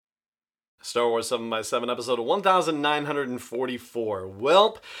Star Wars 7x7, episode 1944.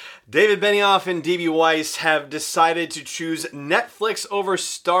 Welp, David Benioff and D.B. Weiss have decided to choose Netflix over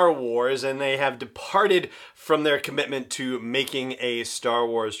Star Wars, and they have departed from their commitment to making a Star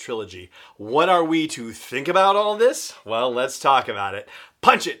Wars trilogy. What are we to think about all this? Well, let's talk about it.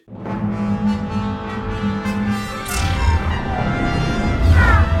 Punch it!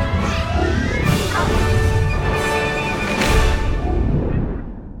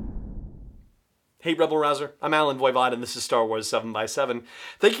 Hey Rebel Rouser, I'm Alan Voivod and this is Star Wars 7x7.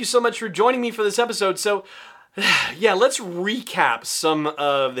 Thank you so much for joining me for this episode. So, yeah, let's recap some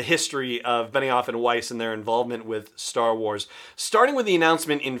of the history of Benioff and Weiss and their involvement with Star Wars, starting with the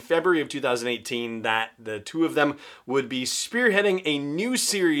announcement in February of 2018 that the two of them would be spearheading a new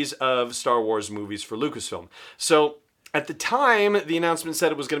series of Star Wars movies for Lucasfilm. So, at the time, the announcement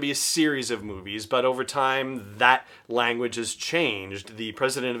said it was going to be a series of movies, but over time, that language has changed. The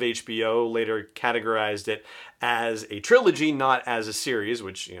president of HBO later categorized it as a trilogy, not as a series,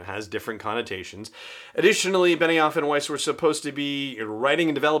 which has different connotations. Additionally, Benioff and Weiss were supposed to be writing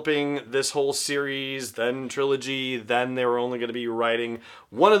and developing this whole series, then trilogy, then they were only going to be writing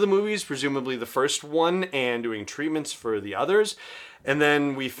one of the movies, presumably the first one, and doing treatments for the others. And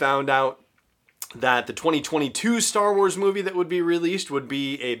then we found out that the 2022 Star Wars movie that would be released would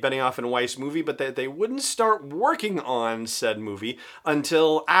be a Benioff and Weiss movie, but that they wouldn't start working on said movie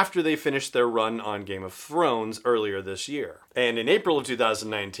until after they finished their run on Game of Thrones earlier this year. And in April of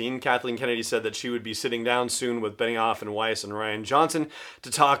 2019, Kathleen Kennedy said that she would be sitting down soon with Benioff and Weiss and Rian Johnson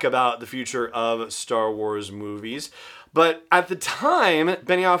to talk about the future of Star Wars movies. But at the time,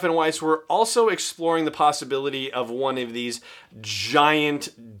 Benioff and Weiss were also exploring the possibility of one of these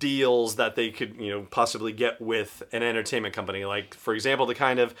giant deals that they could, possibly get with an entertainment company. Like, for example, the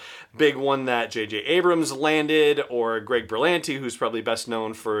kind of big one that J.J. Abrams landed, or Greg Berlanti, who's probably best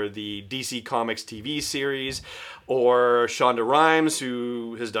known for the DC Comics TV series, or Shonda Rhimes,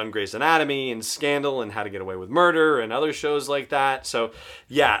 who has done Grey's Anatomy and Scandal and How to Get Away with Murder and other shows like that. So,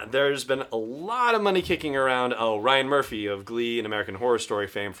 yeah, there's been a lot of money kicking around. Oh, Ryan Murphy of Glee and American Horror Story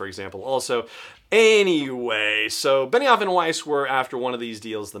fame, for example, also. Anyway, so Benioff and Weiss were after one of these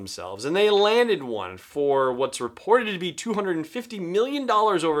deals themselves, and they landed one for what's reported to be $250 million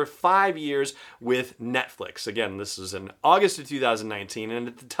over 5 years with Netflix. Again, this was in August of 2019, and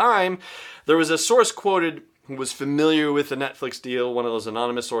at the time, there was a source quoted who was familiar with the Netflix deal, one of those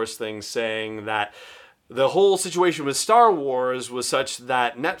anonymous source things, saying that the whole situation with Star Wars was such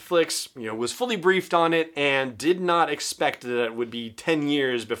that Netflix, was fully briefed on it and did not expect that it would be 10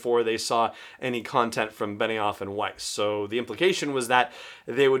 years before they saw any content from Benioff and Weiss. So the implication was that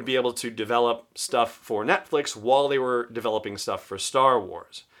they would be able to develop stuff for Netflix while they were developing stuff for Star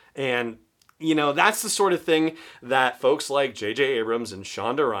Wars. And that's the sort of thing that folks like J.J. Abrams and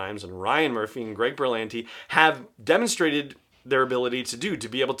Shonda Rhimes and Ryan Murphy and Greg Berlanti have demonstrated their ability to do, to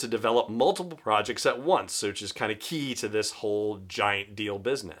be able to develop multiple projects at once, which is kind of key to this whole giant deal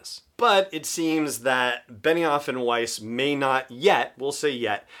business. But it seems that Benioff and Weiss may not yet, we'll say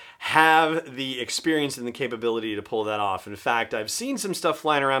yet, have the experience and the capability to pull that off. In fact, I've seen some stuff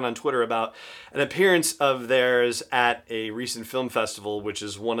flying around on Twitter about an appearance of theirs at a recent film festival, which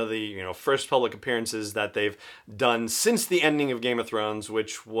is one of the first public appearances that they've done since the ending of Game of Thrones,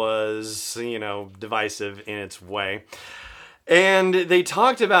 which was divisive in its way. And they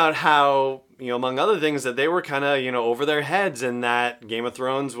talked about how, among other things, that they were kind of, over their heads, and that Game of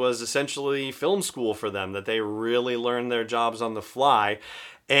Thrones was essentially film school for them, that they really learned their jobs on the fly.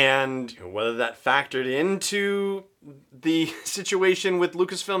 And whether that factored into the situation with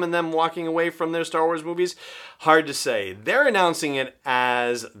Lucasfilm and them walking away from their Star Wars movies, hard to say. They're announcing it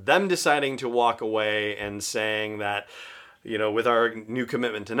as them deciding to walk away and saying that, with our new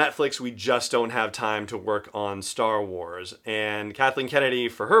commitment to Netflix, we just don't have time to work on Star Wars. And Kathleen Kennedy,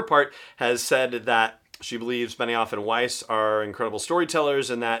 for her part, has said that she believes Benioff and Weiss are incredible storytellers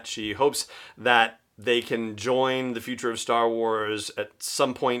and that she hopes that they can join the future of Star Wars at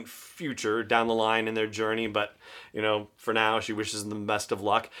some point future down the line in their journey. But, for now, she wishes them the best of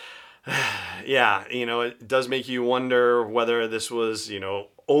luck. Yeah, it does make you wonder whether this was,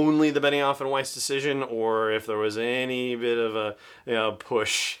 only the Benioff and Weiss decision, or if there was any bit of a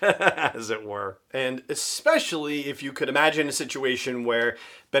push, as it were. And especially if you could imagine a situation where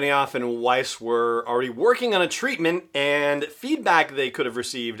Benioff and Weiss were already working on a treatment, and feedback they could have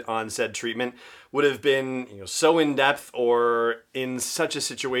received on said treatment would have been so in-depth, or in such a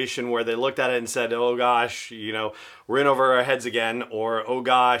situation where they looked at it and said, oh gosh, we're in over our heads again, or oh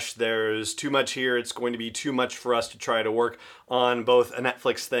gosh, there's too much here, it's going to be too much for us to try to work on both a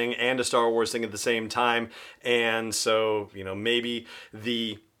Netflix thing and a Star Wars thing at the same time. And so, maybe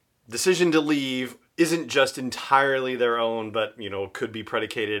the decision to leave isn't just entirely their own, but, could be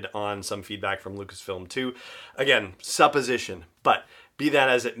predicated on some feedback from Lucasfilm too. Again, supposition, but be that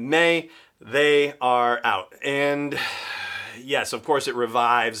as it may, they are out. And yes, of course, it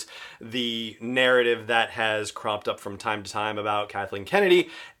revives the narrative that has cropped up from time to time about Kathleen Kennedy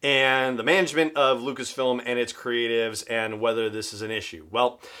and the management of Lucasfilm and its creatives and whether this is an issue.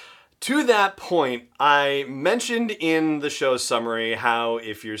 Well, to that point, I mentioned in the show's summary how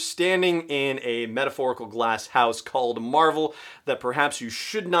if you're standing in a metaphorical glass house called Marvel, that perhaps you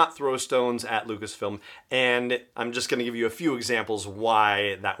should not throw stones at Lucasfilm, and I'm just going to give you a few examples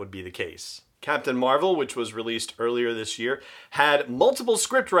why that would be the case. Captain Marvel, which was released earlier this year, had multiple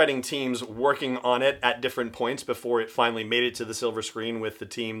script writing teams working on it at different points before it finally made it to the silver screen with the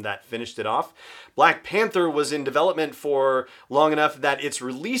team that finished it off. Black Panther was in development for long enough that its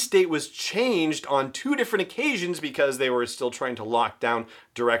release date was changed on 2 different occasions because they were still trying to lock down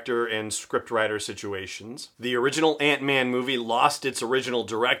director and scriptwriter situations. The original Ant-Man movie lost its original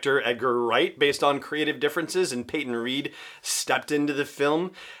director, Edgar Wright, based on creative differences, and Peyton Reed stepped into the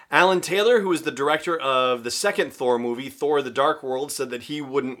film. Alan Taylor, who was the director of the second Thor movie, Thor: The Dark World, said that he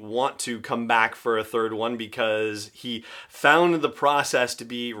wouldn't want to come back for a third one because he found the process to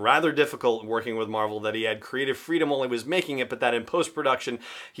be rather difficult working with Marvel, that he had creative freedom while he was making it, but that in post-production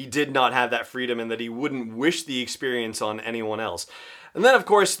he did not have that freedom and that he wouldn't wish the experience on anyone else. And then, of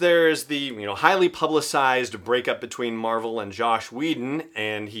course, there's the highly publicized breakup between Marvel and Joss Whedon,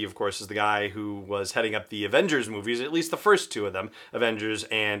 and he, of course, is the guy who was heading up the Avengers movies, at least the first 2 of them, Avengers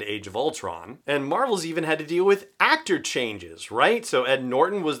and Age of Ultron. And Marvel's even had to deal with actor changes, right? So Ed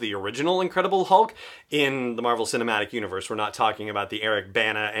Norton was the original Incredible Hulk in the Marvel Cinematic Universe. We're not talking about the Eric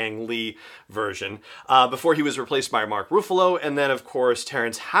Bana, Ang Lee version, before he was replaced by Mark Ruffalo. And then, of course,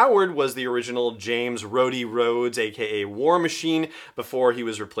 Terrence Howard was the original James Rhodey Rhodes, aka War Machine, before he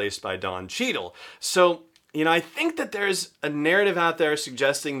was replaced by Don Cheadle. So, I think that there's a narrative out there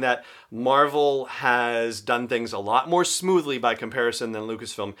suggesting that Marvel has done things a lot more smoothly by comparison than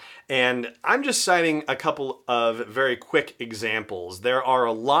Lucasfilm, and I'm just citing a couple of very quick examples. There are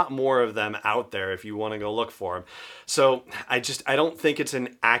a lot more of them out there if you want to go look for them. So I don't think it's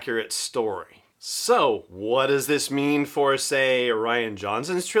an accurate story. So, what does this mean for, say, Rian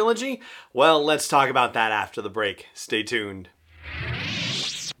Johnson's trilogy? Well, let's talk about that after the break. Stay tuned.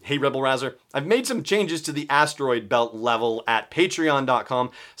 Hey Rebel Rouser, I've made some changes to the asteroid belt level at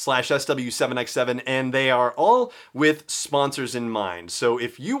patreon.com/SW7X7, and they are all with sponsors in mind. So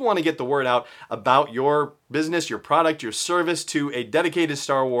if you want to get the word out about your business, your product, your service to a dedicated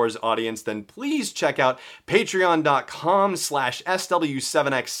Star Wars audience, then please check out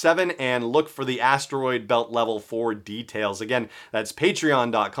patreon.com/SW7X7 and look for the asteroid belt level for details. Again, that's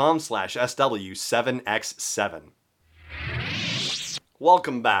patreon.com/SW7X7.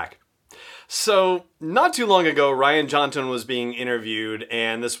 Welcome back. So, not too long ago, Rian Johnson was being interviewed,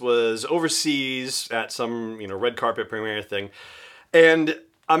 and this was overseas at some, red carpet premiere thing. And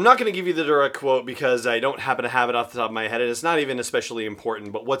I'm not going to give you the direct quote because I don't happen to have it off the top of my head, and it's not even especially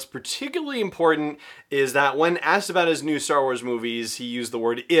important. But what's particularly important is that when asked about his new Star Wars movies, he used the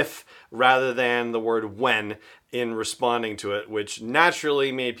word if rather than the word when in responding to it, which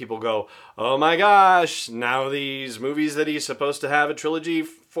naturally made people go, oh my gosh, now these movies that he's supposed to have a trilogy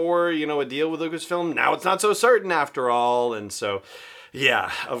for, a deal with Lucasfilm, now it's not so certain after all. And so, yeah,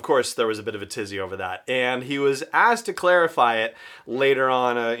 of course there was a bit of a tizzy over that. And he was asked to clarify it later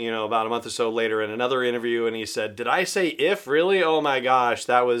on, about a month or so later in another interview, and he said, did I say if, really? Oh my gosh,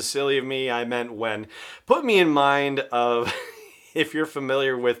 that was silly of me, I meant when. Put me in mind of, if you're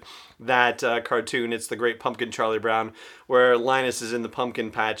familiar with that cartoon, It's the Great Pumpkin, Charlie Brown, where Linus is in the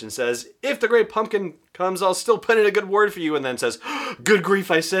pumpkin patch and says, if the Great Pumpkin comes, I'll still put in a good word for you, and then says, good grief,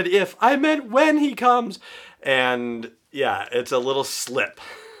 I said if, I meant when he comes. And yeah, it's a little slip.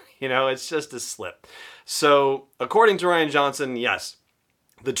 It's just a slip. So, according to Rian Johnson, yes,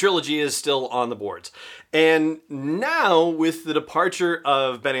 the trilogy is still on the boards. And now, with the departure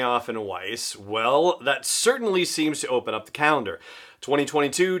of Benioff and Weiss, well, that certainly seems to open up the calendar.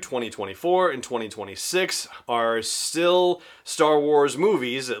 2022, 2024, and 2026 are still Star Wars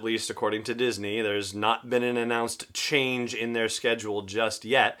movies, at least according to Disney. There's not been an announced change in their schedule just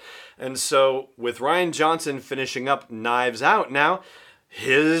yet. And so, with Rian Johnson finishing up Knives Out now,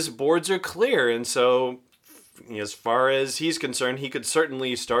 his boards are clear. And so, as far as he's concerned, he could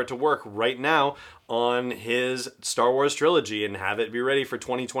certainly start to work right now on his Star Wars trilogy and have it be ready for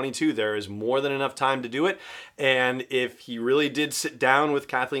 2022. There is more than enough time to do it. And if he really did sit down with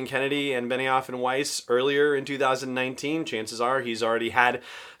Kathleen Kennedy and Benioff and Weiss earlier in 2019, chances are he's already had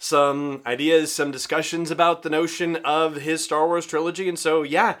some ideas, some discussions about the notion of his Star Wars trilogy. And so,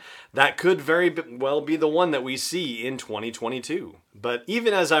 yeah, that could very well be the one that we see in 2022. But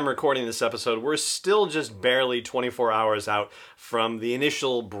even as I'm recording this episode, we're still just barely 24 hours out from the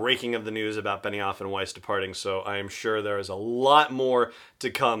initial breaking of the news about Benioff and Weiss departing, so I am sure there is a lot more to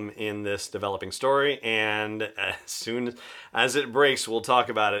come in this developing story, and as soon as it breaks, we'll talk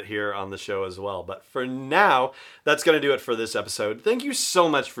about it here on the show as well. But for now, that's going to do it for this episode. Thank you so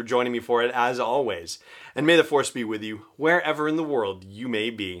much for joining me for it, as always, and may the Force be with you wherever in the world you may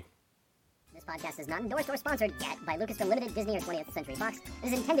be. This podcast is not endorsed or sponsored yet by Lucasfilm Limited, Disney, or 20th Century Fox. It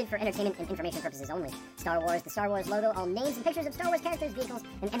is intended for entertainment and information purposes only. Star Wars, the Star Wars logo, all names and pictures of Star Wars characters, vehicles,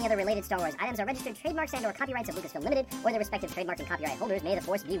 and any other related Star Wars items are registered trademarks and/or copyrights of Lucasfilm Limited or their respective trademark and copyright holders. May the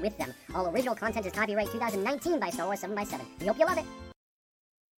Force be with them. All original content is copyright 2019 by Star Wars 7x7. We hope you love it.